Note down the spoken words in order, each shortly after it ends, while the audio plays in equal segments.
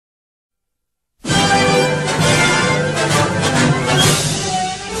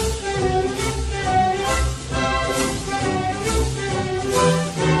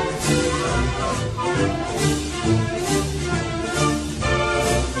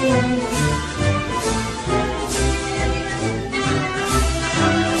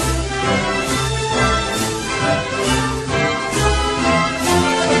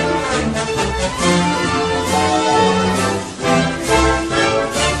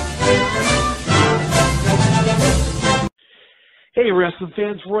wrestling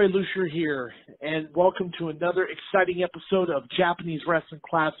fans, Roy Lucier here, and welcome to another exciting episode of Japanese Wrestling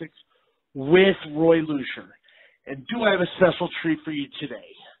Classics with Roy Lucier. And do I have a special treat for you today?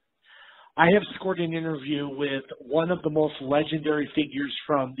 I have scored an interview with one of the most legendary figures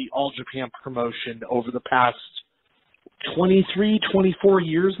from the All Japan promotion over the past 23, 24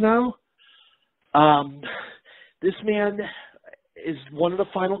 years now. This man is one of the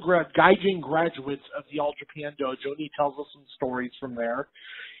final Gaijin graduates of the All Japan Dojo, and he tells us some stories from there.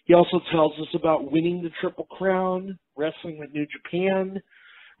 He also tells us about winning the Triple Crown, wrestling with New Japan,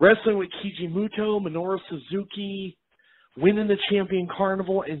 wrestling with Kijimuto, Minoru Suzuki, winning the Champion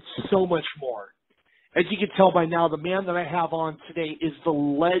Carnival, and so much more. As you can tell by now, the man that I have on today is the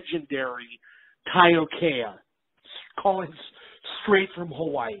legendary Taiyo, calling straight from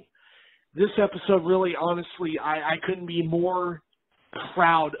Hawaii. This episode really, honestly, I couldn't be more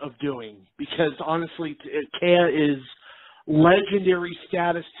proud of doing because, honestly, Kea is legendary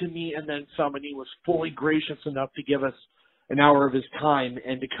status to me and then some, and he was fully gracious enough to give us an hour of his time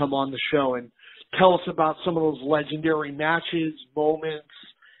and to come on the show and tell us about some of those legendary matches, moments,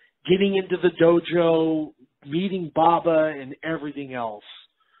 getting into the dojo, meeting Baba, and everything else.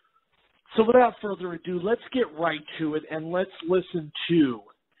 So without further ado, let's get right to it and let's listen to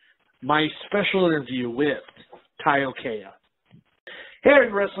my special interview with Taiyo. Hey,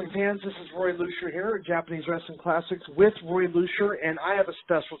 wrestling fans, this is Roy Lucier here at Japanese Wrestling Classics with Roy Lucier, and I have a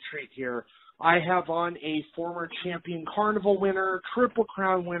special treat here. I have on a former Champion Carnival winner, Triple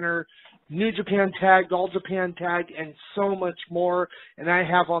Crown winner, New Japan Tag, All Japan Tag, and so much more, and I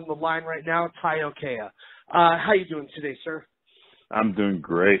have on the line right now Taiyo. How you doing today, sir? I'm doing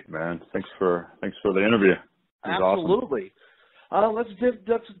great, man. Thanks for the interview. Absolutely. Awesome. Let's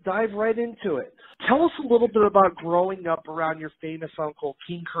dive right into it. Tell us a little bit about growing up around your famous uncle,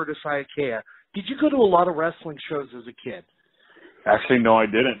 King Curtis Ayakea. Did you go to a lot of wrestling shows as a kid? Actually, no, I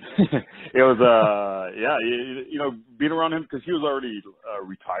didn't. It was, being around him because he was already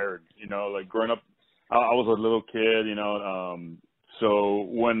retired. Like growing up, I was a little kid. So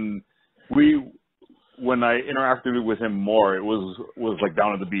when I interacted with him more, it was like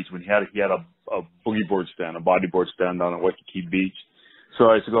down at the beach when he had a boogie board stand, a bodyboard stand down at Waikiki Beach. So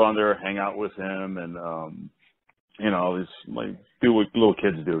I used to go down there, hang out with him, and just like do what little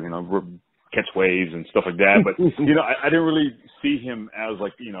kids do, catch waves and stuff like that. But I didn't really see him as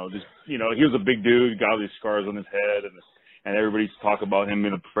like he was a big dude, got all these scars on his head, and everybody used to talk about him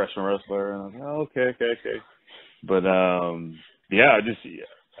being a professional wrestler. And I was like, oh, okay. But then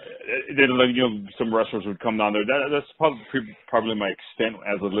some wrestlers would come down there. That's probably my extent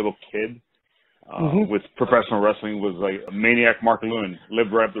as a little kid with professional wrestling was like Maniac Mark Lewin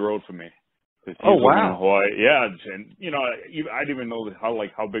lived right up the road from me. Oh wow! In Hawaii. Yeah, and I didn't even know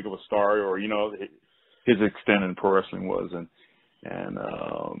how big of a star or his extent in pro wrestling was, and man,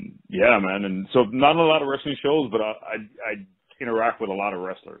 and so not a lot of wrestling shows, but I interact with a lot of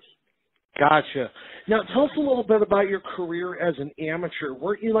wrestlers. Gotcha. Now, tell us a little bit about your career as an amateur.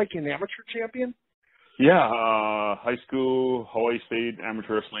 Weren't you like an amateur champion? Yeah, high school, Hawaii State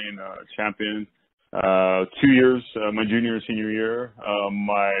amateur wrestling champion. 2 years, my junior and senior year.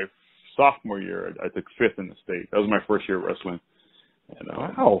 My sophomore year, I took 5th in the state. That was my first year of wrestling. And,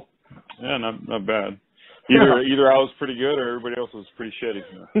 wow. Yeah, not bad. Either I was pretty good or everybody else was pretty shitty.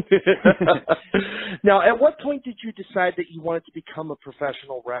 Now, at what point did you decide that you wanted to become a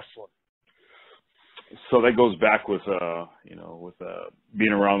professional wrestler? So that goes back with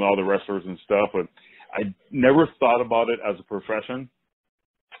being around all the wrestlers and stuff, but I never thought about it as a profession.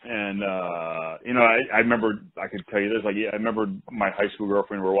 And, I remember, I could tell you this, I remember my high school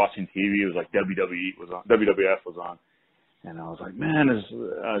girlfriend, we were watching TV, it was like WWF was on. And I was like, man,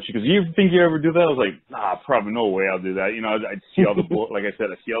 she goes, you think you ever do that? I was like, nah, probably no way I'll do that. I'd see all the boys, like I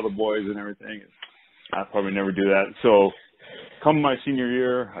said, I see all the boys and everything. I'd probably never do that. So come my senior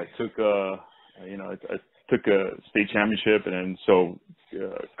year, I took I took a state championship, and then so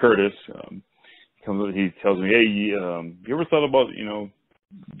Curtis he tells me, hey, you ever thought about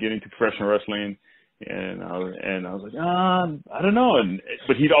getting to professional wrestling? And I was like, I don't know.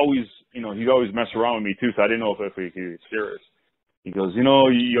 But he'd always mess around with me too, so I didn't know if he was serious. He goes, you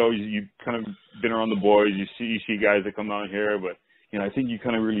kind of been around the boys, you see guys that come down here, but I think you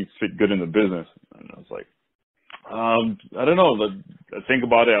kind of really fit good in the business. And I was like, I don't know. Think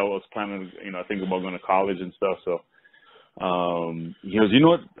about it. I was planning, think about going to college and stuff. So, he goes,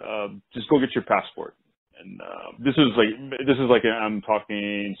 just go get your passport. And, this is like, I'm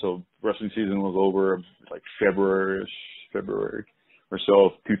talking, so wrestling season was over like February or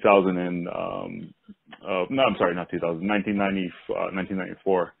so, 2000 and, no, I'm sorry, not 2000,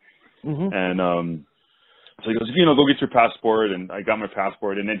 1994. Mm-hmm. And, So he goes, go get your passport, and I got my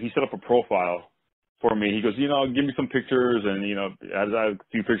passport, and then he set up a profile for me. He goes, give me some pictures, and I have a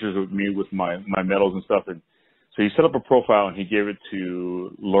few pictures of me with my medals and stuff, and so he set up a profile and he gave it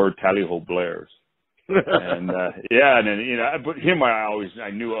to Lord Taiyo Blair's, and and then but him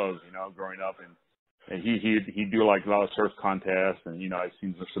I knew of growing up, and he'd do like a lot of surf contests, and I've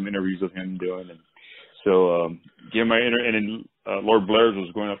seen some interviews of him doing, and so gave my and then Lord Blair's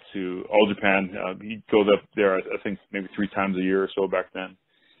was going up to All Japan. He goes up there I think maybe 3 times a year or so back then.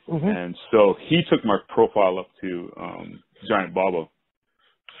 Mm-hmm. And so he took my profile up to Giant Baba,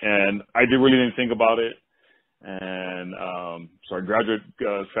 and I really didn't think about it. And so I graduate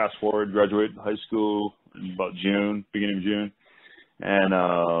high school in about beginning of June, and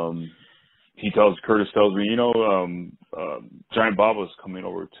Curtis tells me, Giant Baba's coming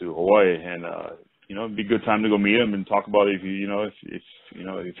over to Hawaii, and it'd be a good time to go meet him and talk about it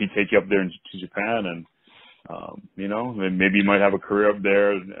if he'd take you up there to Japan, and maybe you might have a career up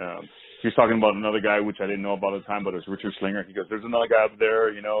there. He was talking about another guy, which I didn't know about at the time, but it was Richard Slinger. He goes, there's another guy up there,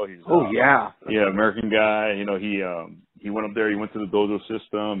 he's American guy. He went up there, he went to the dojo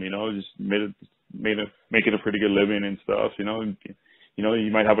system, just making a pretty good living and stuff,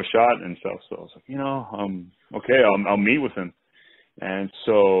 you might have a shot and stuff. So I was like, okay, I'll meet with him. And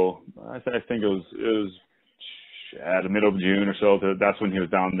so I think it was at the middle of June or so. That's when he was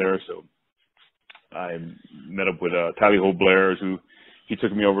down there. So I met up with Taiyo Blair's, who he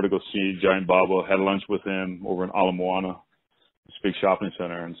took me over to go see Giant Baba. Had lunch with him over in Ala Moana, this big shopping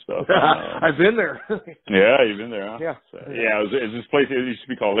center and stuff. I've been there. Yeah, you've been there, huh? Yeah. So, it was this place. It used to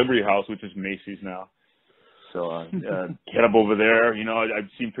be called Liberty House, which is Macy's now. So head up over there. I'd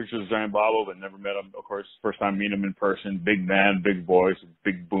seen pictures of Giant Baba, but never met him. Of course, first time meeting him in person. Big man, big voice,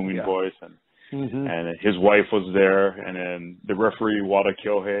 big booming voice, and and his wife was there, and then the referee Wada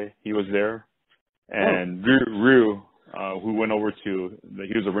Kyohei, he was there, and Ryu, who went over to,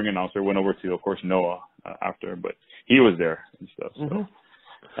 he was a ring announcer, went over to, of course, Noah after, but he was there and stuff. So.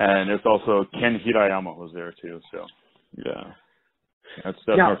 And it's also Ken Hirayama was there too. So that's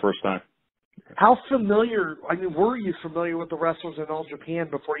my first time. How familiar, were you familiar with the wrestlers in All Japan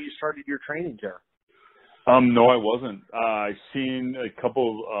before you started your training there? No, I wasn't. I seen a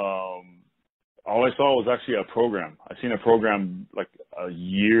couple, all I saw was actually a program. I seen a program like a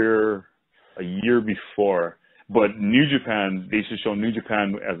year before, but New Japan, they used to show New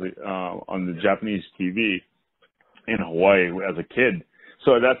Japan as on the Japanese TV in Hawaii as a kid.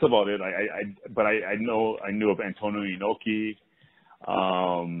 So that's about it. I knew of Antonio Inoki.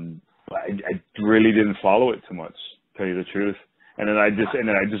 I really didn't follow it too much, to tell you the truth. And then I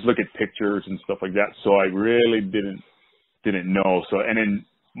just look at pictures and stuff like that. So I really didn't know. So, and then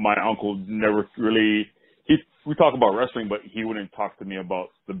my uncle never really, we talk about wrestling, but he wouldn't talk to me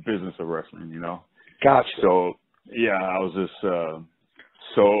about the business of wrestling, Gotcha. So I was just,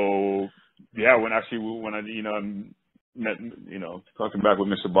 when I met, talking back with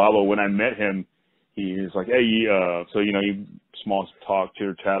Mr. Balo, when I met him, he's like, hey, you small talk,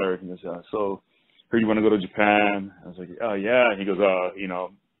 chitter chatter. He goes, so heard you want to go to Japan? I was like, oh yeah. He goes,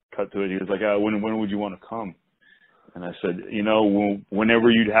 cut to it. He was like, when would you want to come? And I said, whenever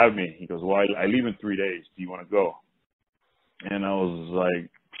you'd have me. He goes, well, I leave in 3 days. Do you want to go? And I was like,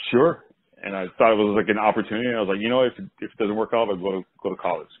 sure. And I thought it was like an opportunity. And I was like, if it doesn't work out, I'll go to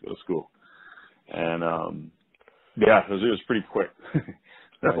college, go to school. And it was pretty quick.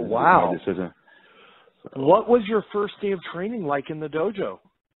 Wow. My decision. So, what was your first day of training like in the dojo?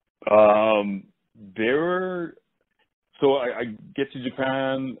 So I get to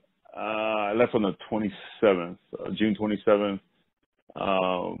Japan. I left on the 27th, June 27th.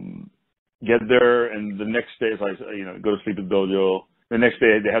 Get there, and the next day, so I go to sleep at the dojo. The next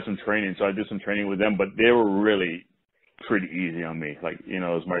day, they had some training, so I did some training with them, but they were really pretty easy on me. Like, it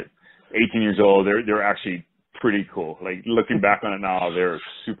was my 18 years old. They're actually pretty cool. Like, looking back on it now, they're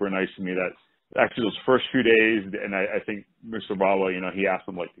super nice to me. That actually those first few days, and I think Mr. Baba, he asked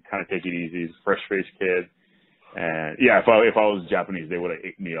them like to kind of take it easy. He's a fresh-faced kid. And yeah, if I was Japanese, they would have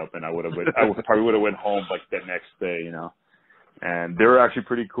ate me up, and I probably would have went home like that next day, And they were actually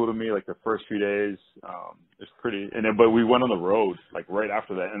pretty cool to me. Like the first few days, it's pretty. And then, but we went on the road like right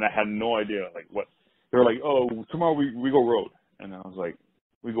after that, and I had no idea like what. They were like, oh, tomorrow we go road, and I was like,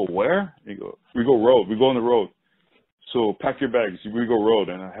 we go where? They go, we go road. We go on the road. So pack your bags. We go road,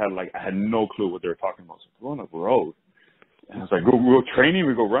 and I had no clue what they were talking about. So we're on the road. And I was like, we go training,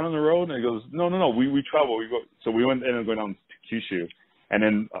 we go run on the road? And he goes, no, we travel, we go. So we ended up going down to Kyushu. And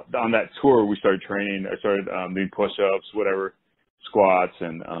then on that tour, we started training. I started doing push-ups, whatever, squats.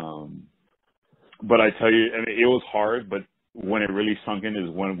 And, but I tell you, it was hard, but when it really sunk in is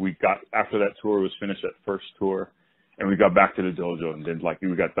when we got, after that tour was finished, that first tour, and we got back to the dojo, and then like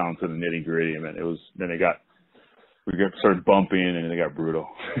we got down to the nitty gritty, and then we started bumping, and it got brutal.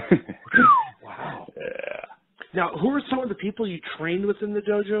 Wow. Yeah. Now, who are some of the people you trained with in the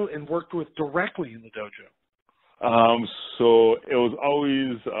dojo and worked with directly in the dojo? So it was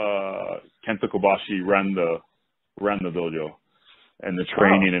always Kenta Kobashi ran the dojo and the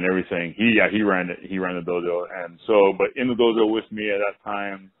training and everything. He ran the dojo, and so but in the dojo with me at that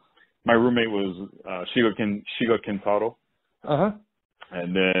time, my roommate was Shiga Kentaro.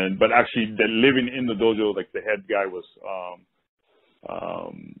 And then, but actually, living in the dojo, like the head guy was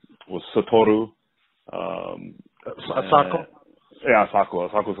Satoru. Asako? Yeah,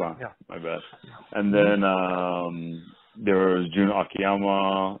 Asako-san. Yeah. My bad. And then there was Jun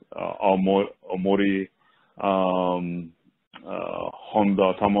Akiyama, Omori,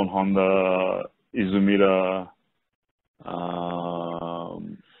 Tamon Honda, Izumira.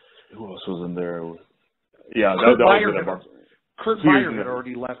 Who else was in there? Yeah, that was it. Kurt Meyer had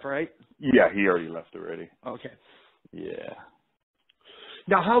already left, right? Yeah, he already left already. Okay. Yeah.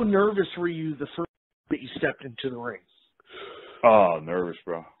 Now, how nervous were you the first that you stepped into the ring? Oh, nervous,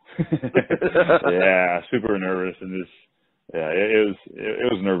 bro. Yeah, super nervous, and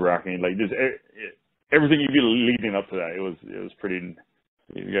it was nerve wracking. Like everything you did leading up to that, it was pretty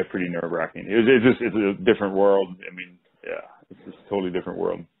nerve wracking. It's a different world. I mean, yeah, it's just a totally different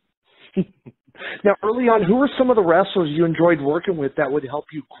world. Now, early on, who were some of the wrestlers you enjoyed working with that would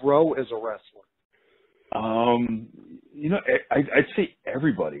help you grow as a wrestler? I'd say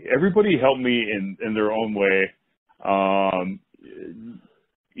everybody. Everybody helped me in their own way.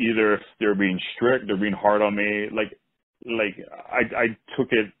 Either if they're being strict, they're being hard on me. Like I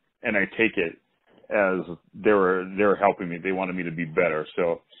took it and I take it as they were helping me. They wanted me to be better.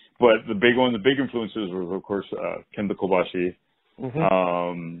 So, but the big influences was of course Kenta Kobashi,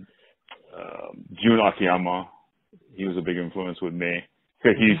 Jun Akiyama. He was a big influence with me. He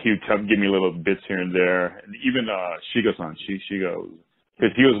would give me little bits here and there, and even Shiga-san, Shiga,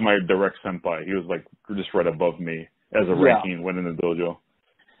 because he was my direct senpai. He was like just right above me as a ranking when in the dojo,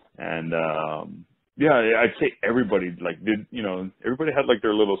 and I'd say everybody everybody had like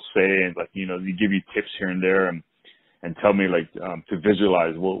their little say, and like they give you tips here and there, and tell me like to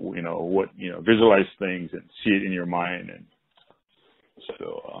visualize visualize things and see it in your mind, and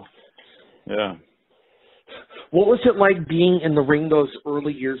so yeah. What was it like being in the ring those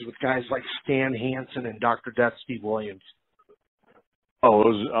early years with guys like Stan Hansen and Dr. Death Steve Williams? Oh,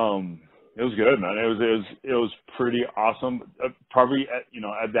 it was good, man. It was pretty awesome. Probably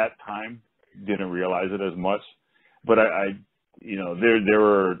at that time didn't realize it as much, but there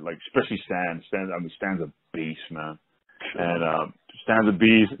were like, especially Stan. Stan's a beast, man, and Stan's a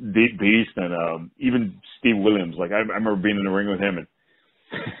beast, and even Steve Williams. Like I remember being in the ring with him, and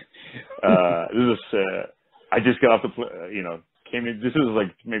I just got off the came in. This is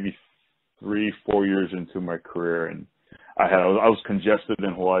like maybe 3-4 years into my career, and I was congested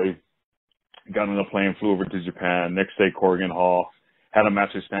in Hawaii. Got on a plane, flew over to Japan. Next day, Corrigan Hall, had a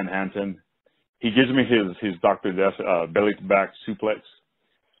match with Stan Hansen. He gives me his Dr. Death belly to back suplex.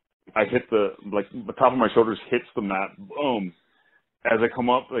 I hit the top of my shoulders hits the mat. Boom! As I come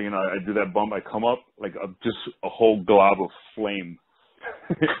up, I do that bump. I come up like just a whole glob of flame.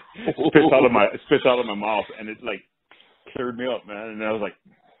 spits out of my mouth, and it like cleared me up, man. And I was like,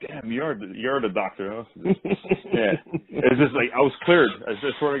 "Damn, you're the doctor, huh?" Yeah, it's just like I was cleared. I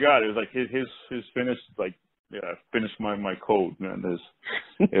swear to God, it was like his finish, like finished my code, man.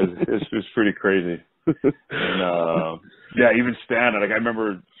 It's pretty crazy. And even Stan, like I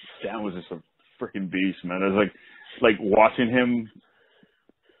remember Stan was just a freaking beast, man. It was like watching him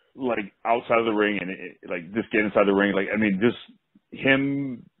like outside of the ring and like just get inside the ring. Like I mean, just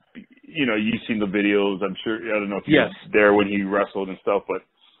him, you've seen the videos, I'm sure. I don't know if you were there when he wrestled and stuff, but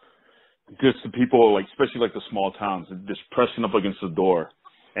just the people, like, especially like the small towns, just pressing up against the door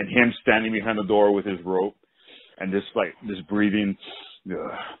and him standing behind the door with his rope and just breathing,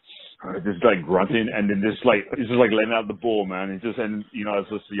 just like grunting, and then it's just like letting out the bull, man. As just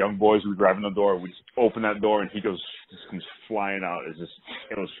the young boys who were driving the door, we just open that door and he just comes flying out.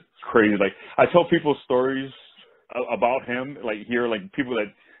 It was crazy. Like I tell people stories about him, like here, like people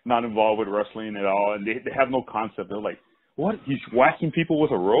that not involved with wrestling at all, and they have no concept. They're like, "What? He's whacking people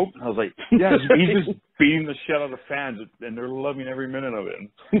with a rope?" And I was like, "Yeah, he's just beating the shit out of the fans, and they're loving every minute of it."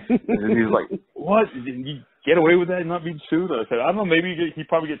 And he's like, "What? Did you get away with that and not being sued?" I said, "I don't know. Maybe he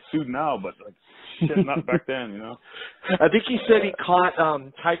probably gets sued now, but like, shit, not back then, I think he said he caught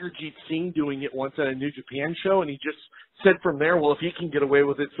Tiger Jeet Singh doing it once at a New Japan show, and he just said from there, well, if he can get away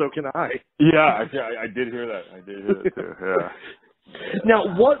with it, so can I. Yeah, I did hear that. I did hear that too. Yeah.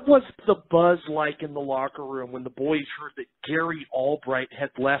 Now, what was the buzz like in the locker room when the boys heard that Gary Albright had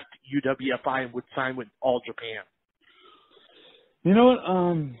left UWFI and would sign with All Japan? You know what?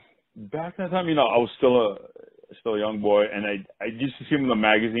 Back that time, I was still a young boy, and I used to see him in the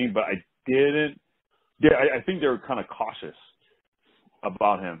magazine, but I didn't. Yeah, I think they were kind of cautious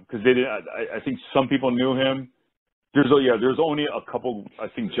about him because they didn't. I think some people knew him. There's only a couple. I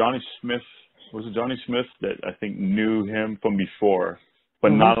think Johnny Smith. Was it Johnny Smith that I think knew him from before,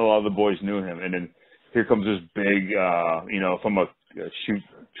 but not a lot of the boys knew him. And then here comes this big, from a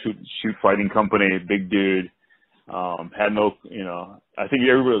shoot fighting company, big dude. Had no, I think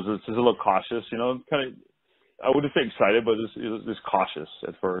everybody was just a little cautious, kind of. I wouldn't say excited, but just cautious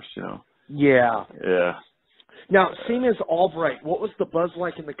at first, Yeah. Yeah. Now, same as Albright, what was the buzz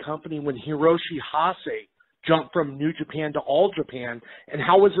like in the company when Hiroshi Hase jumped from New Japan to All Japan, and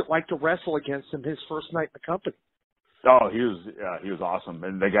how was it like to wrestle against him his first night in the company? Oh, he was awesome,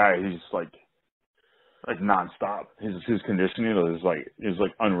 and the guy, he's like nonstop. His conditioning is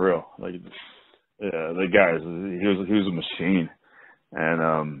like unreal. Like, yeah, the guy he was a machine, and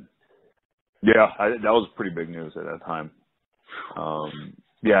that was pretty big news at that time.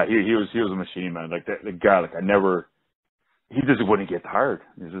 Yeah, he was a machine, man. Like the guy, like he just wouldn't get tired.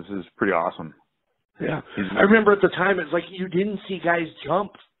 This is pretty awesome. Yeah. I remember at the time, it's like you didn't see guys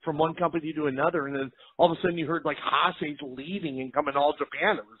jump from one company to another, and then all of a sudden you heard like Hase's leaving and coming to All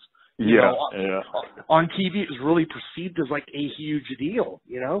Japan. It was, on TV, it was really perceived as like a huge deal,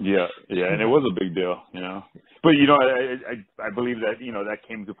 Yeah, and it was a big deal, But, I believe that, that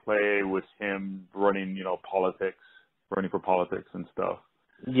came to play with him running for politics and stuff.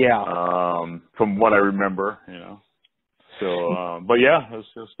 Yeah. From what I remember, So, but yeah, it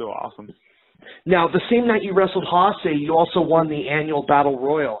was still awesome. Now, the same night you wrestled Hase, you also won the annual Battle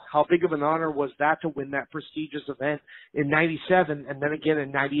Royal. How big of an honor was that to win that prestigious event in '97 and then again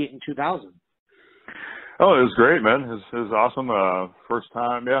in '98 and 2000? Oh, it was great, man. It was awesome. First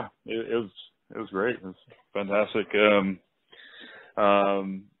time, yeah. It was great. It was fantastic.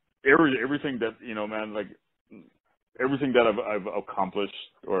 Everything that man, like everything that I've accomplished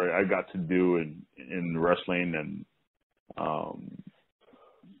or I got to do in wrestling and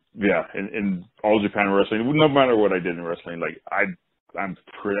in All Japan Wrestling, no matter what I did in wrestling, like I'm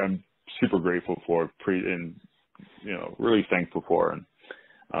super grateful for and really thankful for, and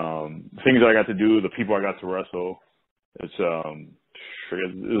things I got to do, the people I got to wrestle. I'd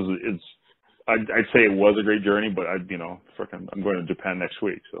say it was a great journey, but I'm going to Japan next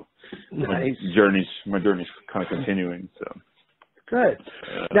week, so nice. My journey's kind of continuing. So good.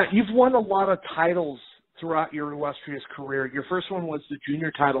 Now you've won a lot of titles throughout your illustrious career. Your first one was the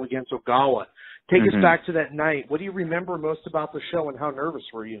junior title against Ogawa. Take us back to that night. What do you remember most about the show, and how nervous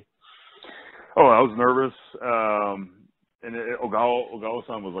were you? Oh, I was nervous. And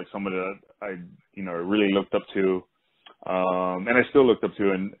Ogawa-san was like somebody that I really looked up to, and I still looked up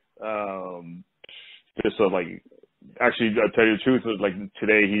to. And just actually, I'll tell you the truth. Like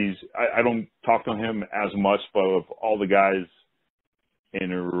today, I don't talk to him as much, but of all the guys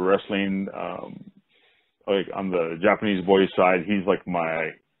in wrestling, like on the Japanese boys side, he's like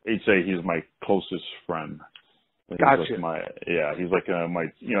he's my closest friend. Gotcha. He's my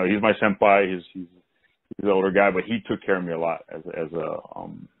senpai. He's an older guy, but he took care of me a lot as a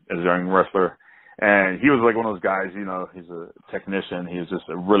young wrestler. And he was like one of those guys, he's a technician. He was just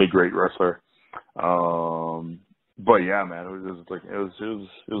a really great wrestler. But yeah, man, it was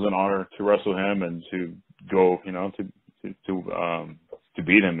an honor to wrestle him and to go, to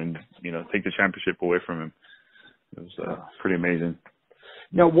beat him and, take the championship away from him. It was pretty amazing.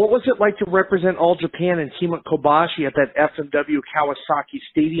 Now, what was it like to represent All Japan and team up Kobashi at that FMW Kawasaki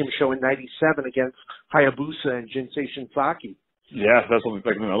Stadium show in '97 against Hayabusa and Jinsei Shinsaki? Yeah, that's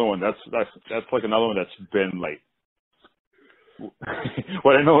like another one. That's like another one that's been like.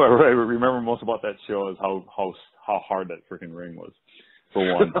 What I remember most about that show is how hard that freaking ring was, for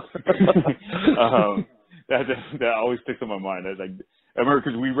one. That always sticks in my mind. I remember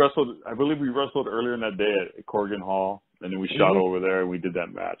because I believe we wrestled earlier in that day at Corrigan Hall, and then we shot over there and we did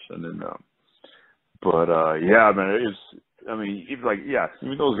that match, and then. Yeah, man,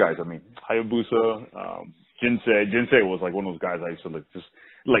 even those guys. I mean, Hayabusa, Jinsei was like one of those guys I used to just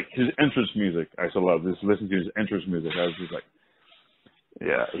like his entrance music. I used to love just listening to his entrance music. I was just like,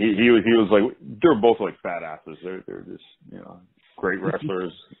 yeah, he was like, they're both like fat asses. They're just great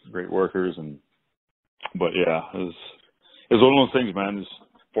wrestlers, great workers, but yeah, it was one of those things, man. Just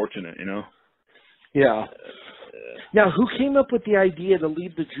fortunate, Yeah. Now, who came up with the idea to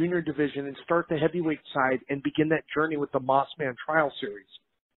leave the junior division and start the heavyweight side and begin that journey with the Mossman Trial Series?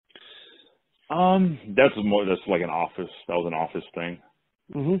 That's like an office. That was an office thing.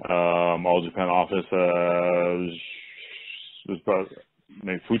 Mm-hmm. All Japan office was probably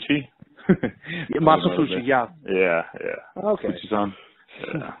named Fuchi. Masafuchi, yeah. Yeah. Okay. Fuchi-san.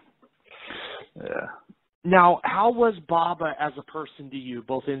 Yeah. Now, how was Baba as a person to you,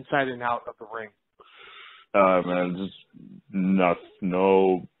 both inside and out of the ring? Man, just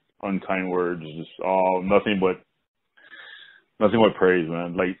no unkind words, just nothing but praise,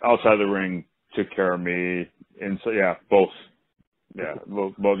 man. Like outside the ring, took care of me, and so both. Yeah,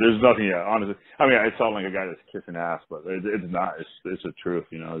 well, there's nothing. Yeah, honestly, I mean, I sound like a guy that's kissing ass, but it's not. It's the truth,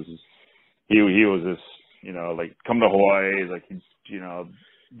 you know. It's just, he was just, you know, like come to Hawaii, like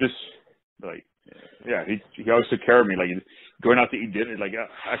just like he always took care of me, like going out to eat dinner. Like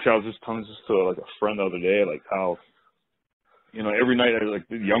actually, I was just telling this to like a friend the other day, like how, you know, every night like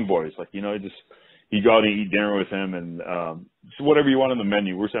the young boys, like you know, just you go out and eat dinner with him, and so whatever you want on the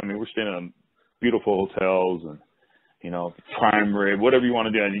menu. We're staying in beautiful hotels and, you know, prime rib, whatever you want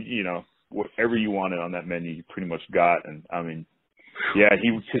to do, and, you know, whatever you wanted on that menu, you pretty much got. And I mean,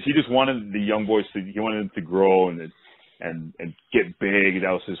 because he just wanted the young boys he wanted them to grow and get big.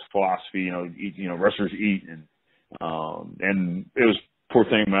 That was his philosophy. You know, eat, you know, wrestlers eat, and it was poor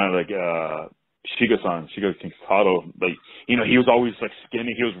thing, man. Like Shiga Kinkado, like, you know, he was always like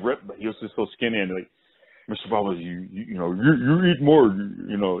skinny. He was ripped, but he was just so skinny, and like, Mr. Baba, you eat more,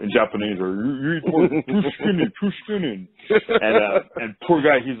 you know, in Japanese, or you eat more, too skinny. And poor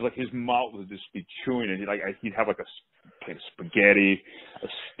guy, he's like, his mouth would just be chewing, and he'd have like a plate of spaghetti, a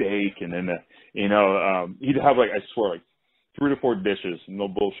steak, and then, he'd have like, I swear, like 3 to 4 dishes, no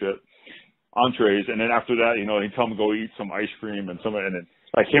bullshit, entrees, and then after that, you know, he'd tell him to go eat some ice cream and then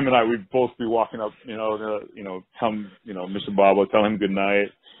like him and I, we'd both be walking up, tell him, Mr. Baba, tell him good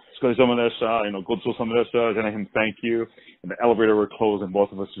night. Some of this, go some of this, and him thank you. And the elevator would close, and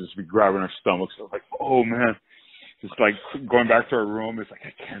both of us would just be grabbing our stomachs. So like, oh man, just like going back to our room. It's like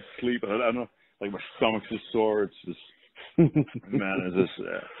I can't sleep. I don't know, like my stomach's just sore. It's just, man, it's just.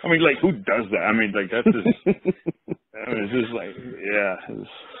 I mean, like who does that? I mean, like that's just. I mean, it's just like, it's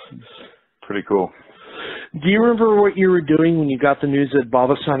pretty cool. Do you remember what you were doing when you got the news that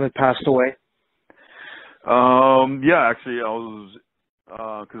Baba-san had passed away? Yeah, actually, I was.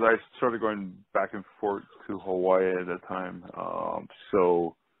 Because I started going back and forth to Hawaii at that time.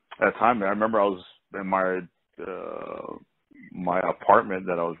 So at that time, I remember I was in my apartment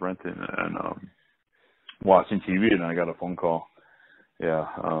that I was renting and watching TV, and I got a phone call. Yeah,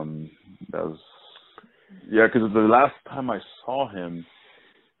 that was because the last time I saw him,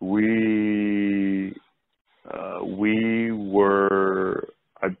 we were,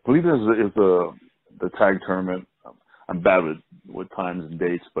 I believe it was the tag tournament. I'm bad with times and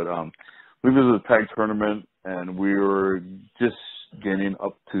dates, but we was a tag tournament, and we were just getting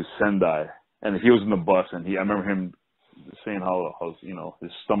up to Sendai, and he was in the bus, and I remember him saying how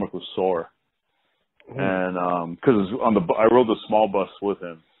his stomach was sore, and because I rode the small bus with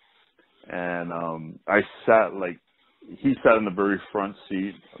him, and he sat in the very front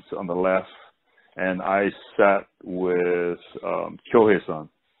seat on the left, and I sat with Kyohei-san,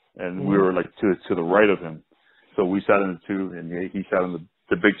 and we were like to the right of him. So we sat in the two, and he sat in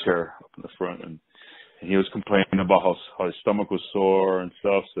the big chair up in the front, and he was complaining about how his stomach was sore and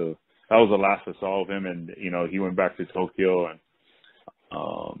stuff. So that was the last I saw of him, and he went back to Tokyo and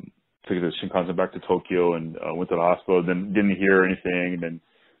took the Shinkansen back to Tokyo and went to the hospital. Then didn't hear anything, and then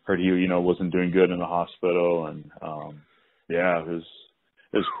heard he wasn't doing good in the hospital, and it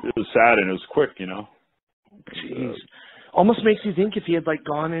was sad, and it was quick, Jeez. Almost makes you think if he had like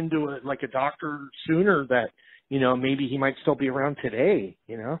gone into a doctor sooner that maybe he might still be around today.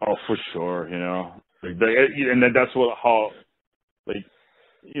 Oh, for sure. And then that's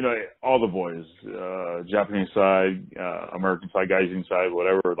all the boys, Japanese side, American side, guys inside,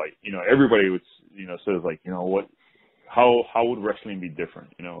 whatever. Like everybody would says like how would wrestling be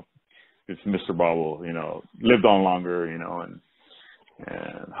different? If Mr. Babo lived on longer, and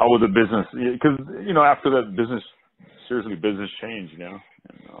how would the business? Because after that business changed,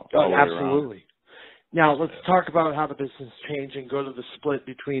 Oh, absolutely. Now, let's talk about how the business changed and go to the split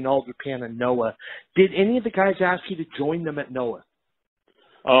between All Japan and Noah. Did any of the guys ask you to join them at Noah?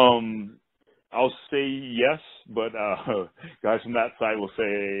 I'll say yes, but guys from that side will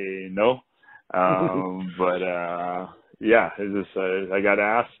say no. But it's just I got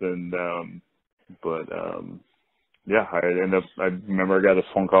asked, and I remember I got a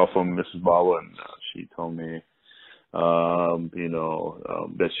phone call from Mrs. Baba, and she told me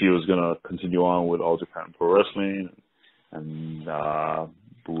that she was gonna continue on with All Japan Pro Wrestling, and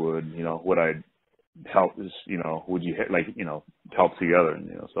would I help? Would you help together and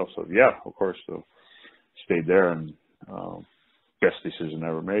stuff? So yeah, of course. So stayed there, and best decision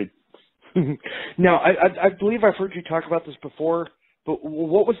ever made. Now, I believe I've heard you talk about this before, but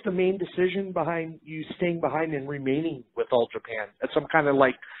what was the main decision behind you staying behind and remaining with All Japan? It's some kind of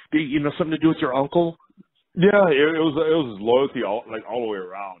something to do with your uncle? Yeah, it was loyalty all the way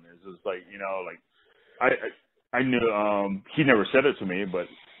around. It's just I knew he never said it to me, but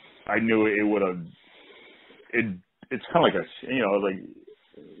I knew it would have. It's kind of like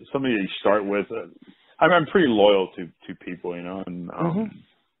somebody you start with. I'm pretty loyal to people, and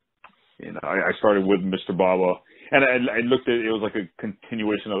I started with Mr. Baba, and I looked at it was like a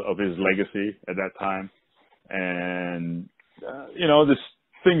continuation of his legacy at that time, and this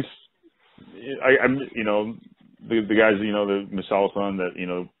things. The guys, the Misawa-san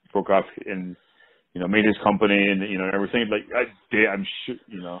that broke up and made his company and everything. I'm sure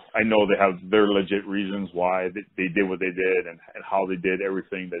I know they have their legit reasons why they did what they did and how they did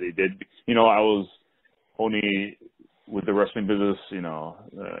everything that they did. I was only with the wrestling business. It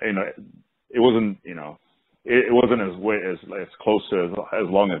wasn't it wasn't as close to as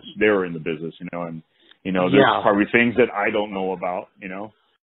long as they were in the business. And there's probably things that I don't know about.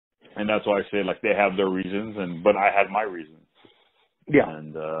 And that's why I say they have their reasons, but I had my reasons. Yeah.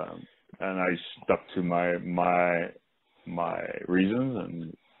 And I stuck to my reasons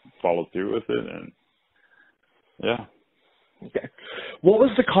and followed through with it, and yeah. Okay. What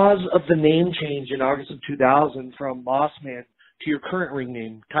was the cause of the name change in August of 2000 from Mossman to your current ring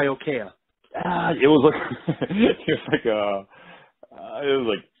name, Taiyo? It was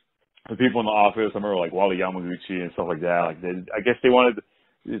the people in the office. I remember Wally Yamaguchi and stuff like that. I guess they wanted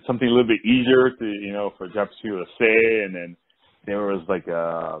something a little bit easier to for Japanese people to say, and then there was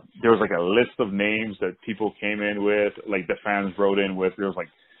a list of names that people came in with, the fans wrote in with. There was I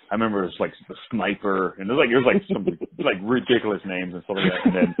remember it was the Sniper, and there was some ridiculous names and stuff like that,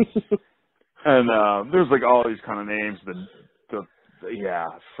 and then there's all these kind of names,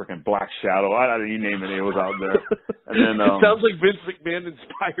 freaking Black Shadow. You name it was out there. And then it sounds like Vince McMahon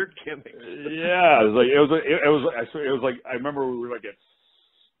inspired gimmicks. Yeah, it was I remember we were at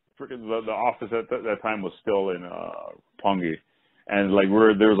freaking the office at that time was still in Pongi, and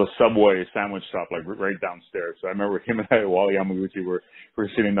there was a Subway sandwich shop right downstairs. So I remember him and Wally Yamaguchi were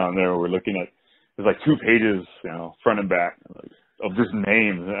sitting down there. We're looking at there's 2 pages, front and back of just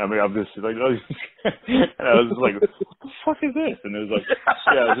names. I mean, of this and I was just what the fuck is this? And it was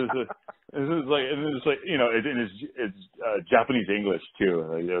it's Japanese English too.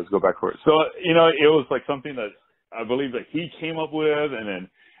 Let's go back for it. So it was something that I believe that he came up with, and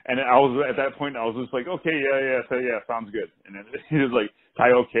I was at that point. I was just okay, yeah, sounds good. And then he was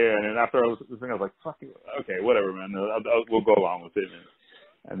Taiyo, and then after I was fuck it, okay, whatever, man. We'll go along with it.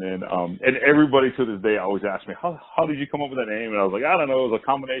 And then and everybody to this day always asks me, how did you come up with that name? And I was I don't know. It was a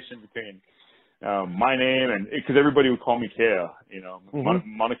combination between my name and because everybody would call me Kea.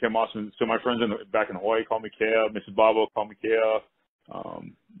 Monica Mossman. So my friends back in Hawaii call me Kea. Mrs. Babo call me Kea.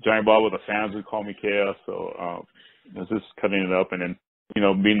 Giant Babo, the fans would call me Kea. So I was just cutting it up, and then.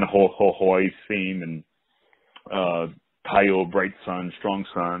 Being the whole Hawaii theme and Taiyo, bright sun, strong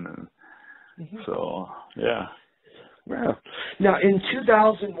sun, and so yeah. Wow. Now, in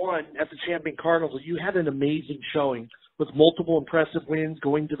 2001 at the Champion Carnival, you had an amazing showing with multiple impressive wins,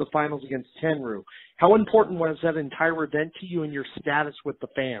 going to the finals against Tenryu. How important was that entire event to you and your status with the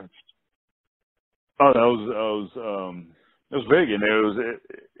fans? Oh, it was big, and it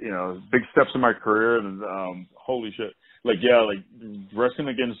was big steps in my career, and holy shit. Wrestling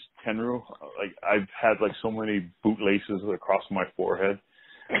against Tenryu, I've had so many bootlaces across my forehead.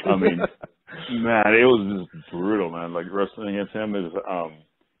 I mean, man, it was just brutal, man. Wrestling against him is,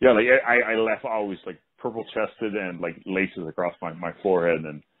 I left always purple chested and laces across my forehead,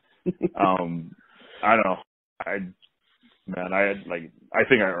 and I don't know, I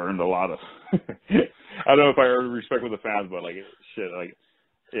think I earned a lot of. I don't know if I earned respect with the fans, but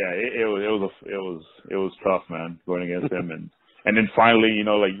yeah, it was tough, man, going against him, and then finally,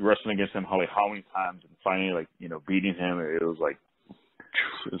 wrestling against him, how many times, and finally, beating him, it was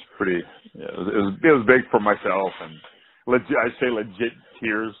pretty, yeah, it was big for myself, and legit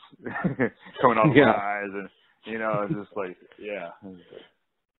tears coming out of my eyes, and it's just yeah.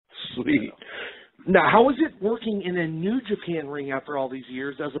 Sweet. Now, how was it working in a New Japan ring after all these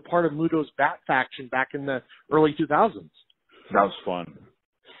years as a part of Muto's Bat faction back in the early 2000s? That was fun.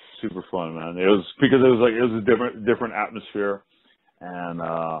 Super fun, man. It was because it was a different atmosphere, and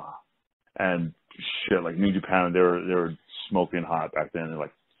and shit, like New Japan, they were smoking hot back then.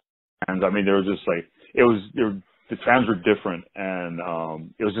 Like, and I mean, they were just like, the fans were different, and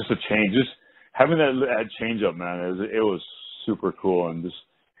it was just a change. Just having that change up, man, it was super cool, and just,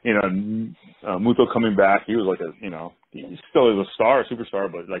 you know, Muto coming back, he was like a, you know, he still is a star, a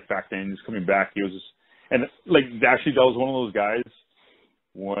superstar, but like back then, just coming back, he was just, and like actually that was one of those guys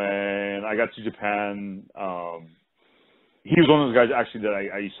when I got to Japan. He was one of those guys actually that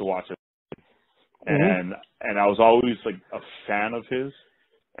I used to watch it, and I was always like a fan of his,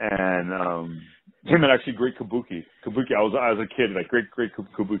 and him and actually Great Kabuki. I was as a kid, like Great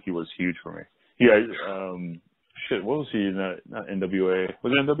Kabuki was huge for me. He shit, what was he in that? Not NWA.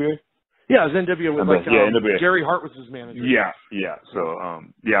 Was it NWA? Yeah, it was NWA with NWA. Gary Hart was his manager. Yeah. So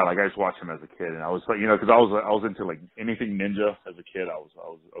like I just watched him as a kid, and I was like, you know, because I was into like anything ninja as a kid. I was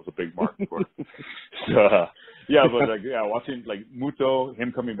a big mark for. So but like watching like Muto,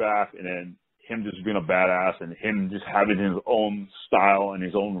 him coming back, and then him just being a badass, and him just having his own style and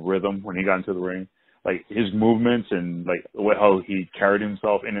his own rhythm when he got into the ring, like his movements and like how he carried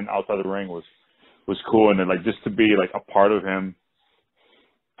himself in and outside the ring was cool, and then like just to be like a part of him.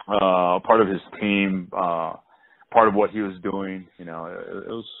 Part of his team, part of what he was doing, you know, it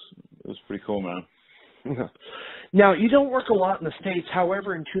was pretty cool, man. Now, you don't work a lot in the States.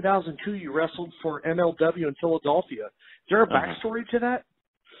 However, in 2002, you wrestled for MLW in Philadelphia. Is there a backstory to that?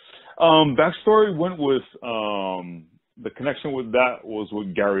 Backstory went with, the connection with that was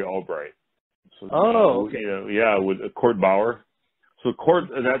with Gary Albright. So, okay. With Court Bauer. So Court,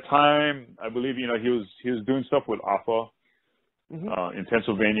 at that time, I believe, you know, he was doing stuff with AFA. In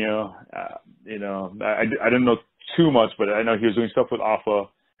Pennsylvania, you know, I didn't know too much, but I know he was doing stuff with AFA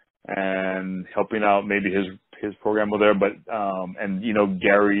and helping out maybe his program over there. But and you know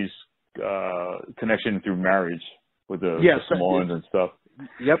Gary's connection through marriage with the Samoans and stuff.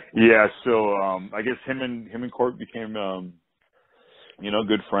 Yep. Yeah. So I guess him and Court became you know,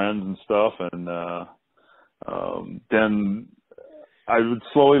 good friends and stuff, and then I would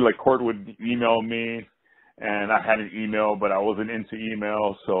slowly, like, Court would email me. And I had an email, but I wasn't into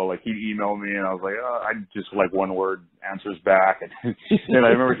email, so like he'd email me, and I was like, I just like one word answers back. And then I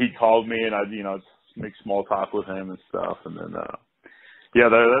remember he called me, and I'd, you know, make small talk with him and stuff, and then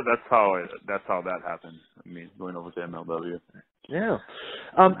that's how that happened. I mean, going over to MLW. Yeah.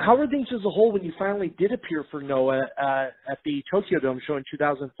 How were things as a whole when you finally did appear for Noah at the Tokyo Dome show in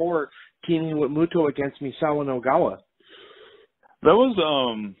 2004, teaming with Muto against Misawa Nogawa? That was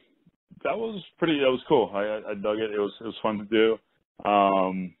cool. I dug it. It was fun to do.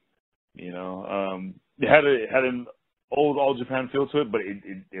 You know, it had an old All Japan feel to it, but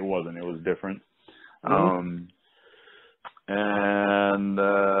it wasn't. It was different. And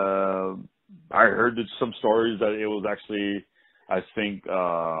I heard some stories that it was actually, I think,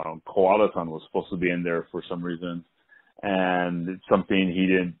 Koala-san was supposed to be in there for some reason, and it's something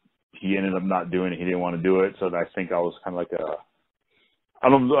he ended up not doing. He didn't want to do it, so I think I was kind of like I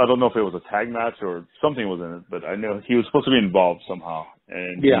don't know if it was a tag match or something was in it, but I know he was supposed to be involved somehow,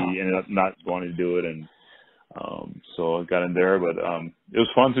 and he ended up not wanting to do it, and so I got in there. But it was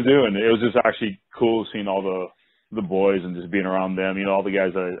fun to do, and it was just actually cool seeing all the boys and just being around them. You know, all the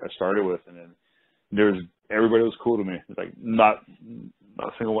guys that I started with, and then everybody was cool to me. It's like not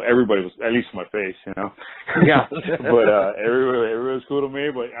a single one. Everybody was, at least my face, you know. Yeah. But everybody was cool to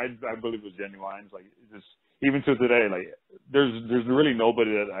me. But I believe it was genuine. It's like just. Even to today, like there's really nobody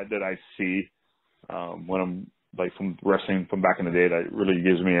that I see when I'm like from wrestling from back in the day that really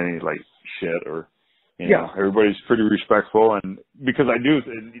gives me any like shit or you know, everybody's pretty respectful, and because I do,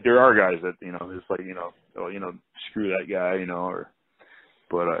 there are guys that you know it's like screw that guy, you know,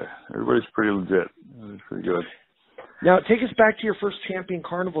 but everybody's pretty legit. It's pretty good. Now take us back to your first Champion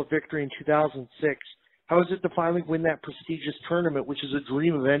Carnival victory in 2006. How is it to finally win that prestigious tournament, which is a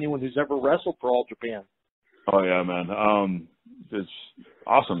dream of anyone who's ever wrestled for All Japan? Oh yeah, man. It's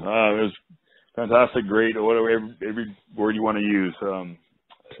awesome. It was fantastic, great, whatever, every word you want to use.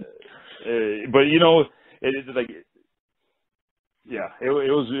 But you know, it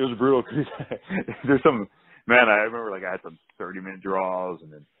was brutal because there's some, man, I remember like I had some 30-minute draws,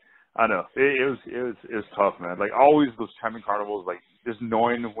 and then I know it was tough, man. Like always those Champion Carnivals, like just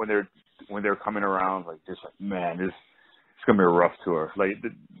knowing when they're coming around, like just like, man, it's gonna be a rough tour, like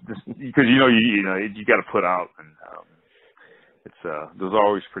just because you know you got to put out, and it's those are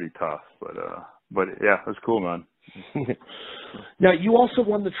always pretty tough, but yeah, it was cool, man. Now you also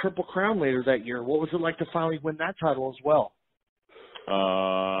won the Triple Crown later that year. What was it like to finally win that title as well?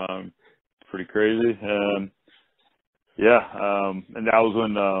 Pretty crazy. And that was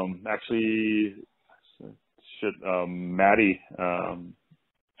when actually Maddie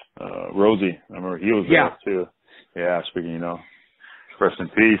Rosie. I remember he was there too. Yeah, speaking, rest in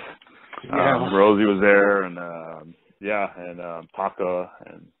peace. Yeah. Rosie was there, and and Taka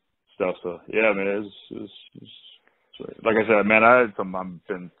and stuff. So yeah, man, it's like I said, man, I've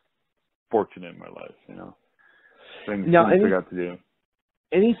been fortunate in my life, things I got to do.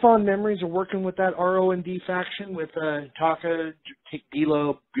 Any fond memories of working with that RO&D faction with Taka,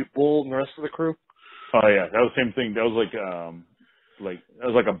 Dilo, Bull, and the rest of the crew? Oh yeah, that was the same thing. That was that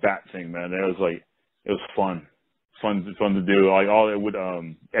was like a bat thing, man. It was fun to do. Like all it would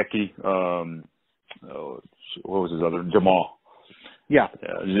Eki, what was his other Jamal? Yeah,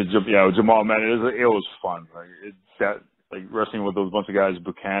 Jamal, man. It was fun. Like wrestling with those bunch of guys,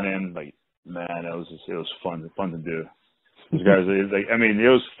 Buchanan, like man, it was fun to do. Those guys, it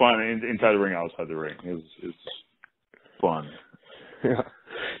was fun inside the ring, outside the ring. It was fun. Yeah.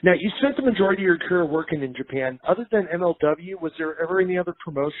 Now, you spent the majority of your career working in Japan. Other than MLW, was there ever any other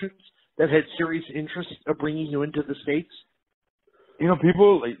promotions that had serious interest of bringing you into the States?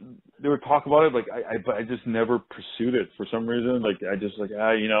 People they would talk about it, but I just never pursued it for some reason. I just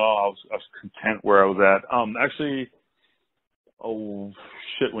I was content where I was at. Actually,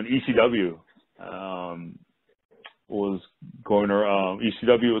 when ECW was going around,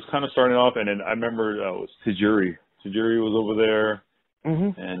 ECW was kind of starting off, and then I remember it was Tajiri. Tajiri was over there.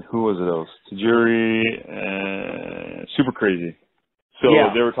 Mm-hmm. And who was it else? Tajiri and Super Crazy. So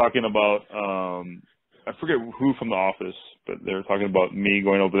they were talking about, I forget who from the office, but they were talking about me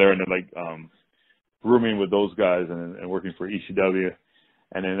going over there and then rooming with those guys and working for ECW.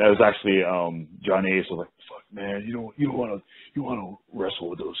 And then that was actually John Ace was like, "Fuck, man, you don't want to wrestle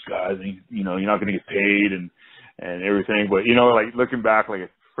with those guys. And, you're not going to get paid and everything." But looking back, there's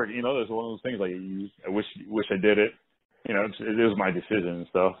one of those things I wish I did it. It was my decision and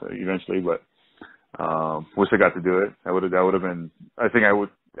stuff eventually, but wish I got to do it. That would have been. I think I would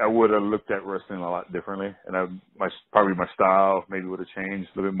have looked at wrestling a lot differently, and probably my style maybe would have changed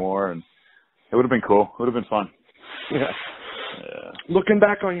a little bit more, and it would have been cool. It would have been fun. Yeah. Looking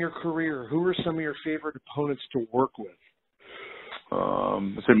back on your career, who were some of your favorite opponents to work with?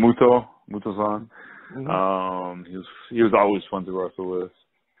 I say Muto-san. Mm-hmm. He was always fun to wrestle with.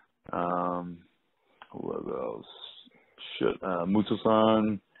 Who else?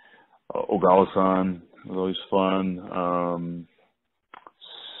 Muto-san, Ogawa-san was always fun.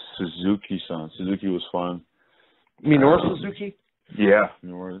 Suzuki-san. Suzuki was fun. Minoru Suzuki? Yeah,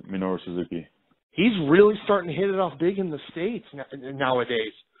 Minoru Suzuki. He's really starting to hit it off big in the States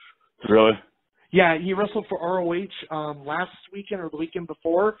nowadays. Really? Yeah, he wrestled for ROH last weekend or the weekend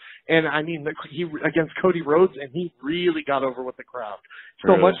before, and he against Cody Rhodes, and he really got over with the crowd.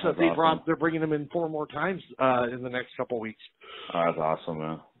 So much that they're bringing him in 4 more times in the next couple of weeks. Oh, that's awesome,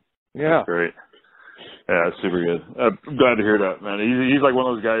 man. Yeah, that's great. Yeah, it's super good. I'm glad to hear that, man. He's like one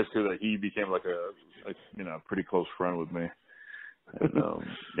of those guys too that he became like a pretty close friend with me.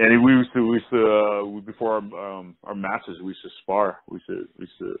 And we used to before our matches we used to spar. We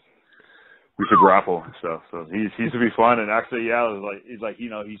used to grapple and stuff. So he used to be fun. And actually, yeah, it was he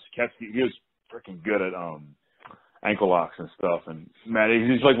was freaking good at ankle locks and stuff. And man,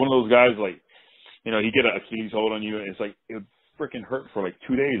 he's like one of those guys he get an Achilles hold on you, and it's it would freaking hurt for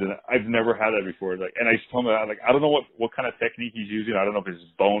 2 days. And I've never had that before. And I used to tell him that I don't know what kind of technique he's using. I don't know if his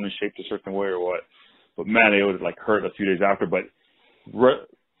bone is shaped a certain way or what. But man, it would hurt a few days after. But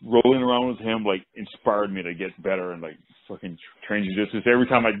rolling around with him inspired me to get better and fucking train jiu-jitsu. So every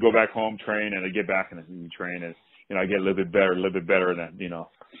time I'd go back home, train, and I'd get back and train, and I get a little bit better, and then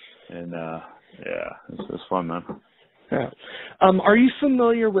it's fun, man. Yeah. Are you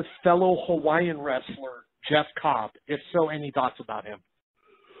familiar with fellow Hawaiian wrestler Jeff Cobb? If so, any thoughts about him?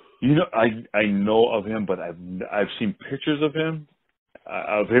 I know of him, but I've seen pictures of him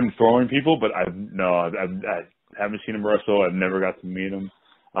throwing people, but I haven't seen him wrestle. I've never got to meet him.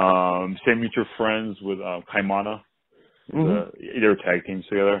 Same mutual friends with Kaimana. Mm-hmm. They were tag teams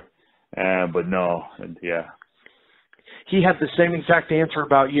together. But no, and yeah. He had the same exact answer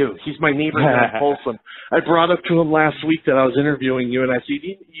about you. He's my neighbor in Folsom. I brought up to him last week that I was interviewing you, and I said,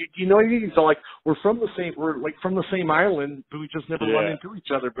 "Do you know anything?" He's all we're from the same island, but we just never run into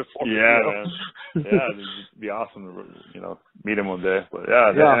each other before. Yeah, man. Yeah, it'd be awesome to meet him one day. But yeah.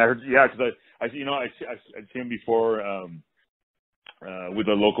 And I heard, because I I'd seen him before with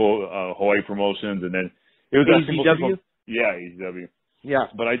the local Hawaii promotions, and then it was AZW. Yeah, AZW. Yeah,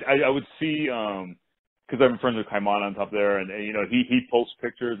 but I would see because I'm friends with Kaimana on top there, and he posts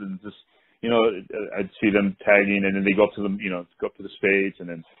pictures and just I'd see them tagging, and then they go up to them go up to the States, and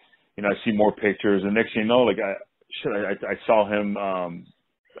then I see more pictures, and next thing you know, I saw him.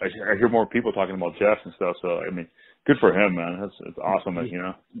 I hear more people talking about Jeff and stuff. So good for him, man. It's awesome, you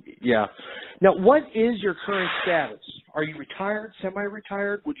know. Yeah. Now, what is your current status? Are you retired,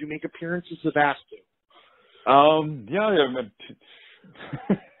 semi-retired? Would you make appearances if asked to? Yeah.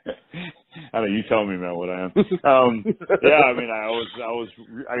 I don't know, you tell me, man, what I am. Yeah, I mean, I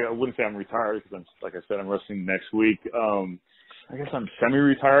wouldn't say I'm retired because like I said, I'm wrestling next week. I guess I'm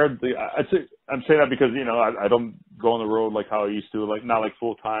semi-retired. I'm saying that because, you know, I don't go on the road like how I used to, like not like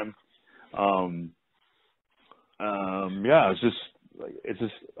full time. Yeah, it's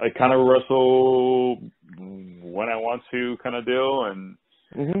just I kind of wrestle when I want to, kind of deal, and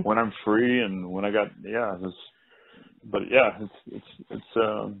when I'm free and when I got but yeah, it's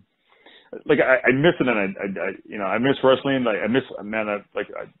like I miss it, and I you know, I miss wrestling. Like I miss, man, I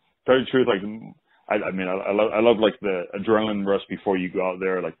tell you the truth, like I love like the adrenaline rush before you go out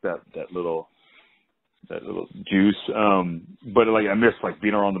there, like that little juice. But like I miss like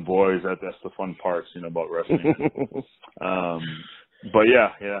being around the boys. That's the fun parts, you know, about wrestling. But yeah,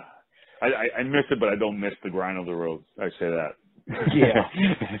 I miss it, but I don't miss the grind of the road. I say that. Yeah.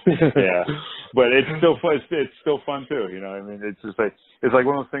 Yeah. But it's still fun. It's still fun too, you know. I mean, it's just like, it's like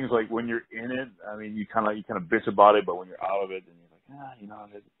one of those things, like when you're in it, I mean, you kind of bitch about it, but when you're out of it, then you're like, you know,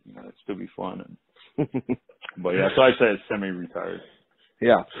 it'd still be fun. And, but yeah, so I say it's semi-retired.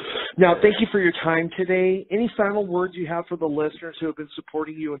 Yeah. Now, thank you for your time today. Any final words you have for the listeners who have been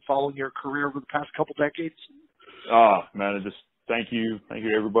supporting you and following your career over the past couple decades? Oh, man, just thank you. Thank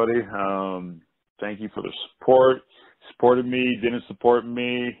you, everybody. Thank you for the support. Supported me, didn't support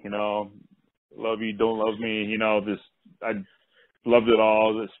me, you know, love you, don't love me, you know, I loved it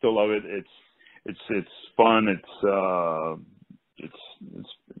all. I still love it. It's fun.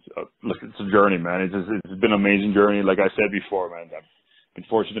 Look, it's a journey, man. It's been an amazing journey. Like I said before, man, I've been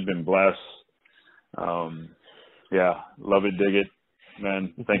fortunate, been blessed. Yeah, love it, dig it,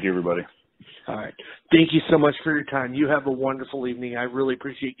 man. Thank you, everybody. All right. Thank you so much for your time. You have a wonderful evening. I really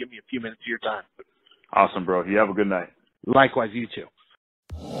appreciate you giving me a few minutes of your time. Awesome, bro. You have a good night. Likewise, you too.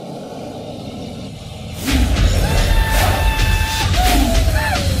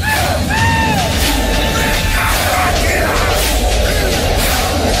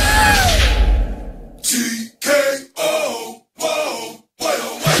 TKO.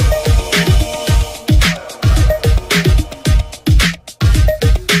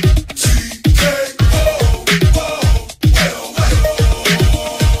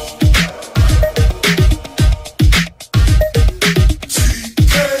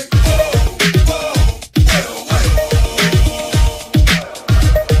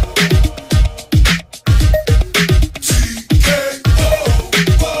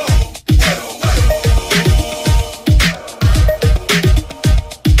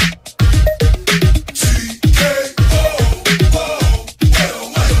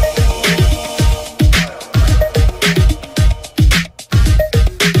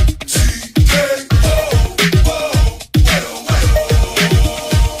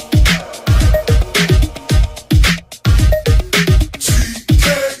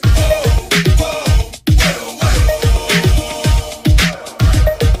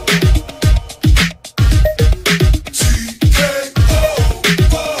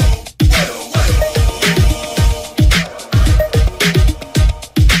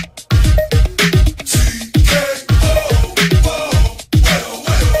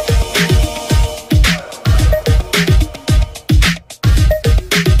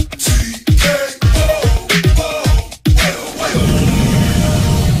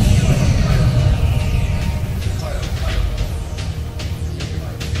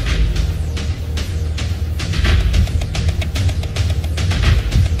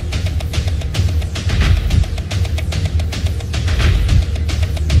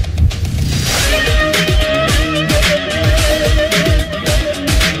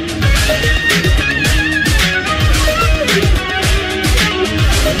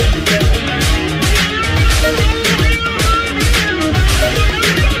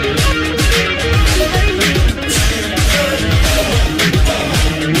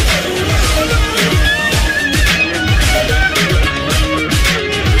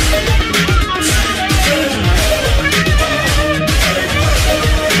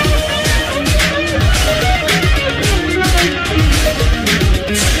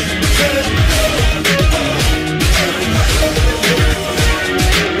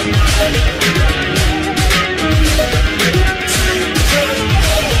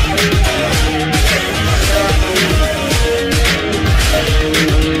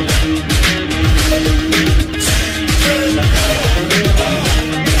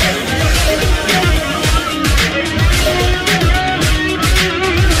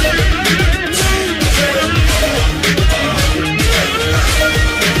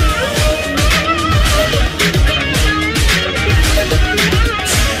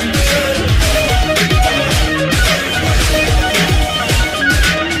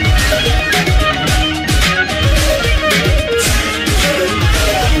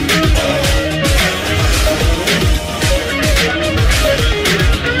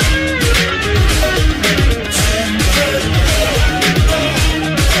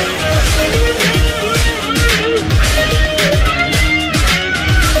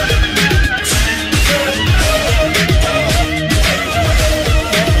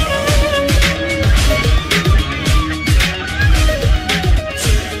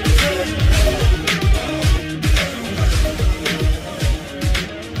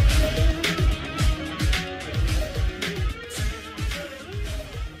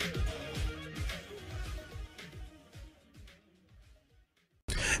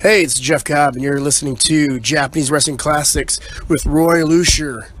 Hey, it's Jeff Cobb, and you're listening to Japanese Wrestling Classics with Roy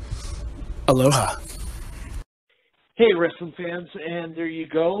Lucier. Aloha. Hey, wrestling fans, and there you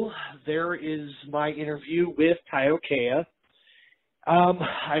go. There is my interview with Taiyo.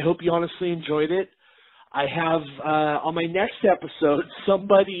 I hope you honestly enjoyed it. I have on my next episode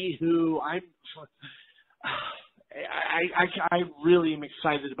somebody who I really am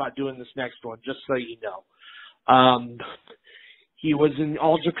excited about doing this next one. Just so you know, he was in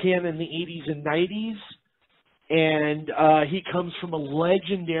All Japan in the 80s and 90s, and he comes from a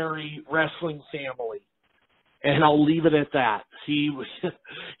legendary wrestling family. And I'll leave it at that. He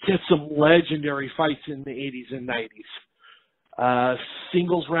had some legendary fights in the 80s and 90s.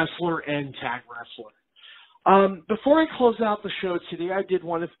 Singles wrestler and tag wrestler. Before I close out the show today, I did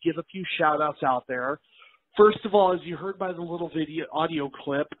want to give a few shout-outs out there. First of all, as you heard by the little audio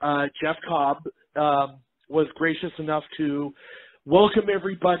clip, Jeff Cobb was gracious enough to welcome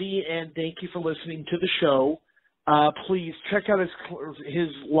everybody and thank you for listening to the show. Please check out his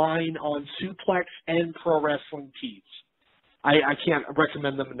line on Suplex and Pro Wrestling Tees. I can't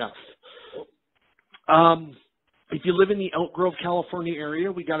recommend them enough. If you live in the Elk Grove, California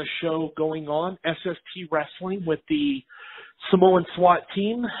area, we got a show going on, SST Wrestling, with the Samoan SWAT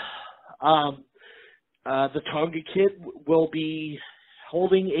team. The Tonga Kid will be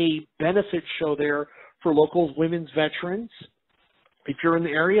holding a benefit show there for local women's veterans. If you're in the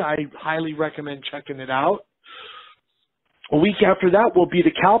area, I highly recommend checking it out. A week after that will be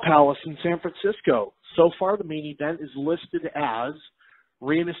the Cow Palace in San Francisco. So far, the main event is listed as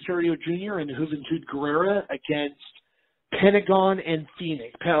Rey Mysterio Jr. and Juventud Guerrera against Pentagon and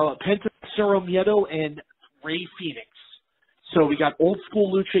Phoenix. Penta Cero Miedo and Rey Phoenix. So we got old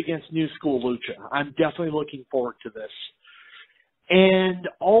school lucha against new school lucha. I'm definitely looking forward to this. And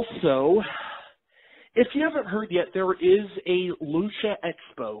also, if you haven't heard yet, there is a Lucha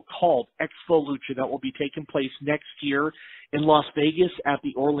Expo called Expo Lucha that will be taking place next year in Las Vegas at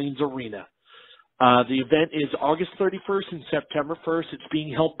the Orleans Arena. The event is August 31st and September 1st. It's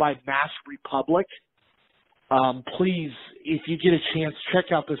being held by Mask Republic. Please, if you get a chance,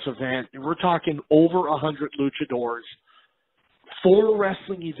 check out this event. We're talking over 100 luchadors, 4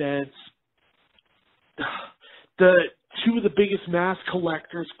 wrestling events, two of the biggest mask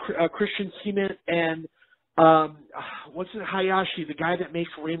collectors, Christian Cement and Hayashi, the guy that makes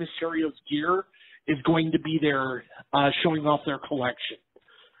Rey Mysterio's gear, is going to be there showing off their collection.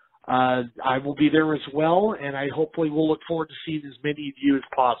 I will be there as well, and I hopefully will look forward to seeing as many of you as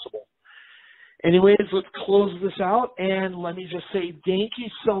possible. Anyways, let's close this out, and let me just say thank you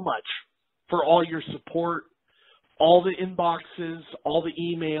so much for all your support, all the inboxes, all the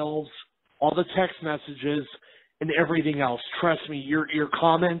emails, all the text messages, and everything else. Trust me, your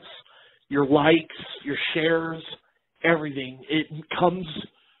comments, your likes, your shares, everything. It comes,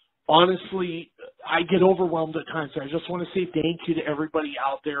 honestly, I get overwhelmed at times. So I just want to say thank you to everybody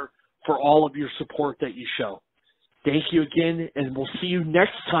out there for all of your support that you show. Thank you again, and we'll see you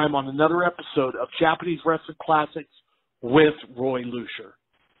next time on another episode of Japanese Wrestling Classics with Roy Lucier.